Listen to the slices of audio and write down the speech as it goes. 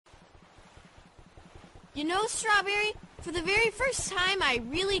You know, Strawberry, for the very first time, I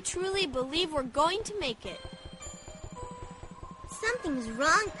really truly believe we're going to make it. Something's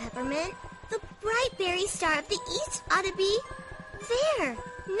wrong, Peppermint. The bright berry star of the east ought to be there,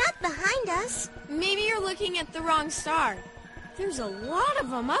 not behind us. Maybe you're looking at the wrong star. There's a lot of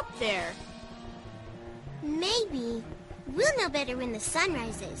them up there. Maybe. We'll know better when the sun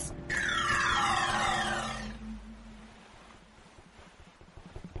rises.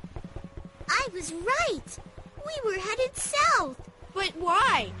 I was right. We were headed south. But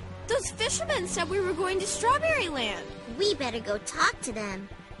why? Those fishermen said we were going to Strawberry Land. We better go talk to them.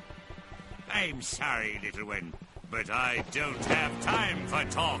 I'm sorry, little one, but I don't have time for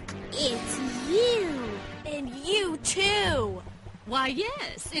talk. It's you. And you too. Why,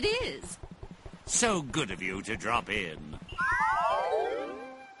 yes, it is. So good of you to drop in.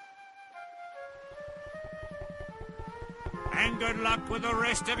 And good luck with the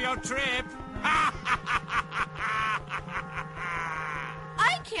rest of your trip.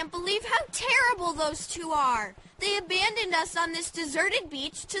 I can't believe how terrible those two are. They abandoned us on this deserted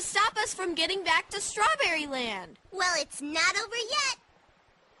beach to stop us from getting back to Strawberry Land. Well, it's not over yet.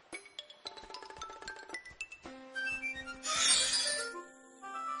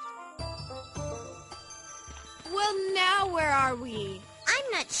 Well, now where are we?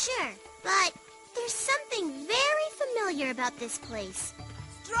 I'm not sure, but there's something very familiar about this place.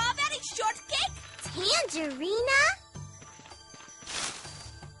 Strawberry shortcake? Tangerina?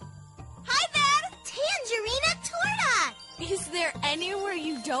 Hi there! Tangerina Torta! Is there anywhere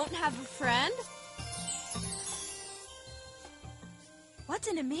you don't have a friend? What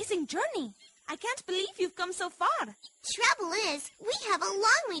an amazing journey. I can't believe you've come so far. Trouble is, we have a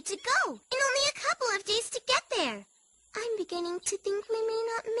long way to go, and only a couple of days to get there. I'm beginning to think we may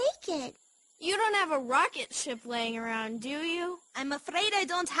not make it. You don't have a rocket ship laying around, do you? I'm afraid I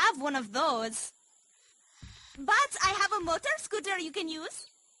don't have one of those. But I have a motor scooter you can use.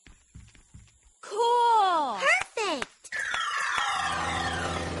 Cool! Perfect!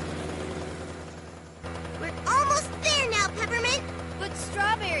 We're almost there now, Peppermint. But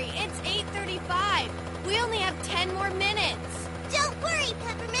Strawberry, it's 8:35. We only have 10 more minutes. Don't worry,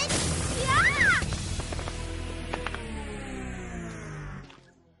 Peppermint. Yeah!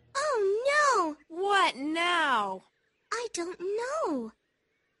 Oh, no. What now? I don't know.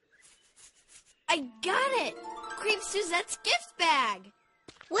 I got it! Creep Suzette's gift bag!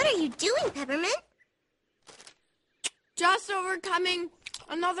 What are you doing, Peppermint? Just overcoming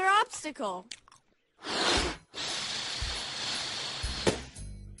another obstacle.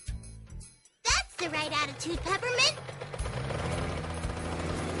 That's the right attitude, Peppermint.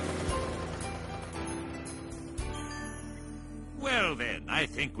 Well then, I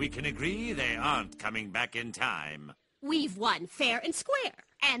think we can agree they aren't coming back in time. We've won fair and square,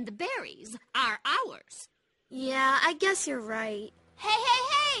 and the berries are ours. Yeah, I guess you're right. Hey, hey,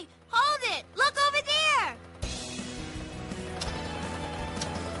 hey! Hold it! Look over there!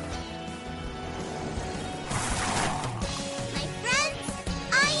 My friends,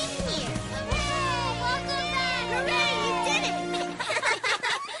 I am here. Hooray! Welcome back! Hooray, you did it!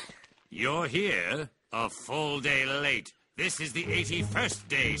 You're here? A full day late. This is the 81st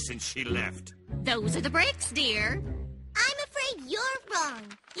day since she left. Those are the breaks, dear. I'm afraid you're wrong.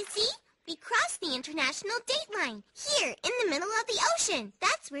 You see, we crossed the international date line, here in the middle of the ocean.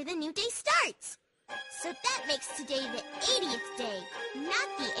 That's where the new day starts. So that makes today the 80th day,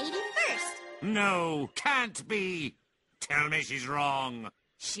 not the 81st. No, can't be. Tell me she's wrong.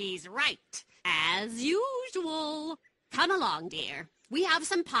 She's right, as usual. Come along, dear. We have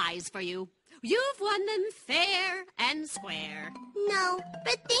some pies for you. You've won them fair and square. No,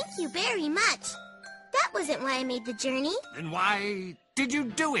 but thank you very much. That wasn't why I made the journey. Then why did you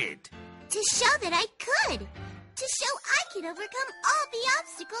do it? To show that I could. To show I could overcome all the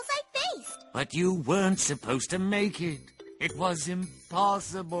obstacles I faced. But you weren't supposed to make it. It was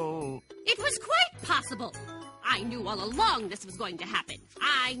impossible. It was quite possible. I knew all along this was going to happen.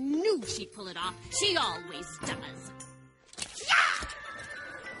 I knew she'd pull it off. She always does. Yeah!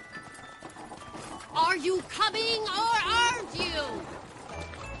 Are you coming or aren't you?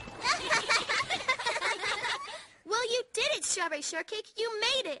 Well, you did it, Strawberry Shortcake. You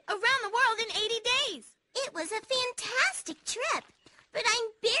made it around the world in 80 days. It was a fantastic trip, but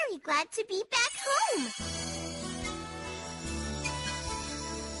I'm very glad to be back home.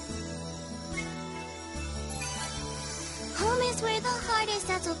 Home is where the heart is,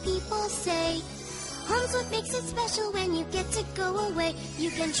 that's what people say. Home's what makes it special when you get to go away.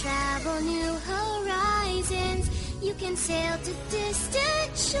 You can travel new horizons. You can sail to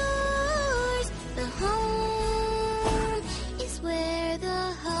distant shores. The home is where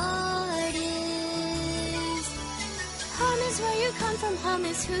the heart is. where you come from, home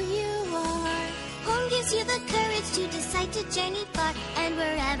is who you are. Home gives you the courage to decide to journey far. And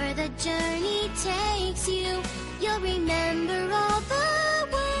wherever the journey takes you, you'll remember all the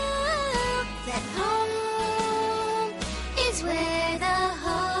while that home is where the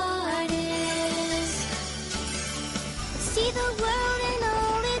heart is. See the world and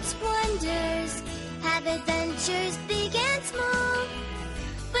all its wonders, have adventures big and small.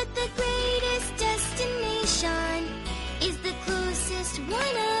 But the greatest destination is the closest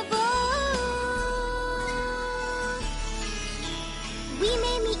one of all. We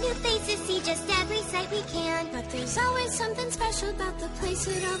may meet new faces, see just every sight we can, but there's always something special about the place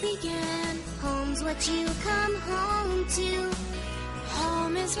it all began. Home's what you come home to.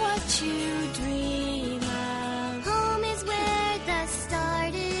 Home is what you dream of. Home is where the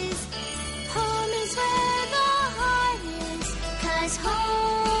start is. Home is where the heart is. 'Cause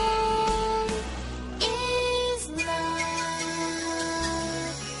home is love.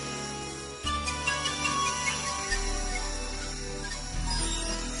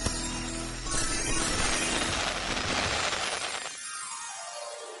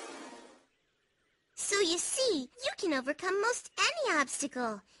 So you see, you can overcome most any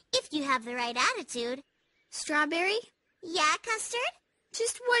obstacle if you have the right attitude. Strawberry? Yeah, Custard?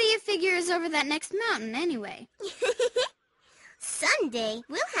 Just what do you figure is over that next mountain anyway? Someday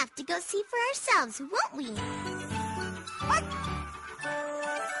we'll have to go see for ourselves, won't we?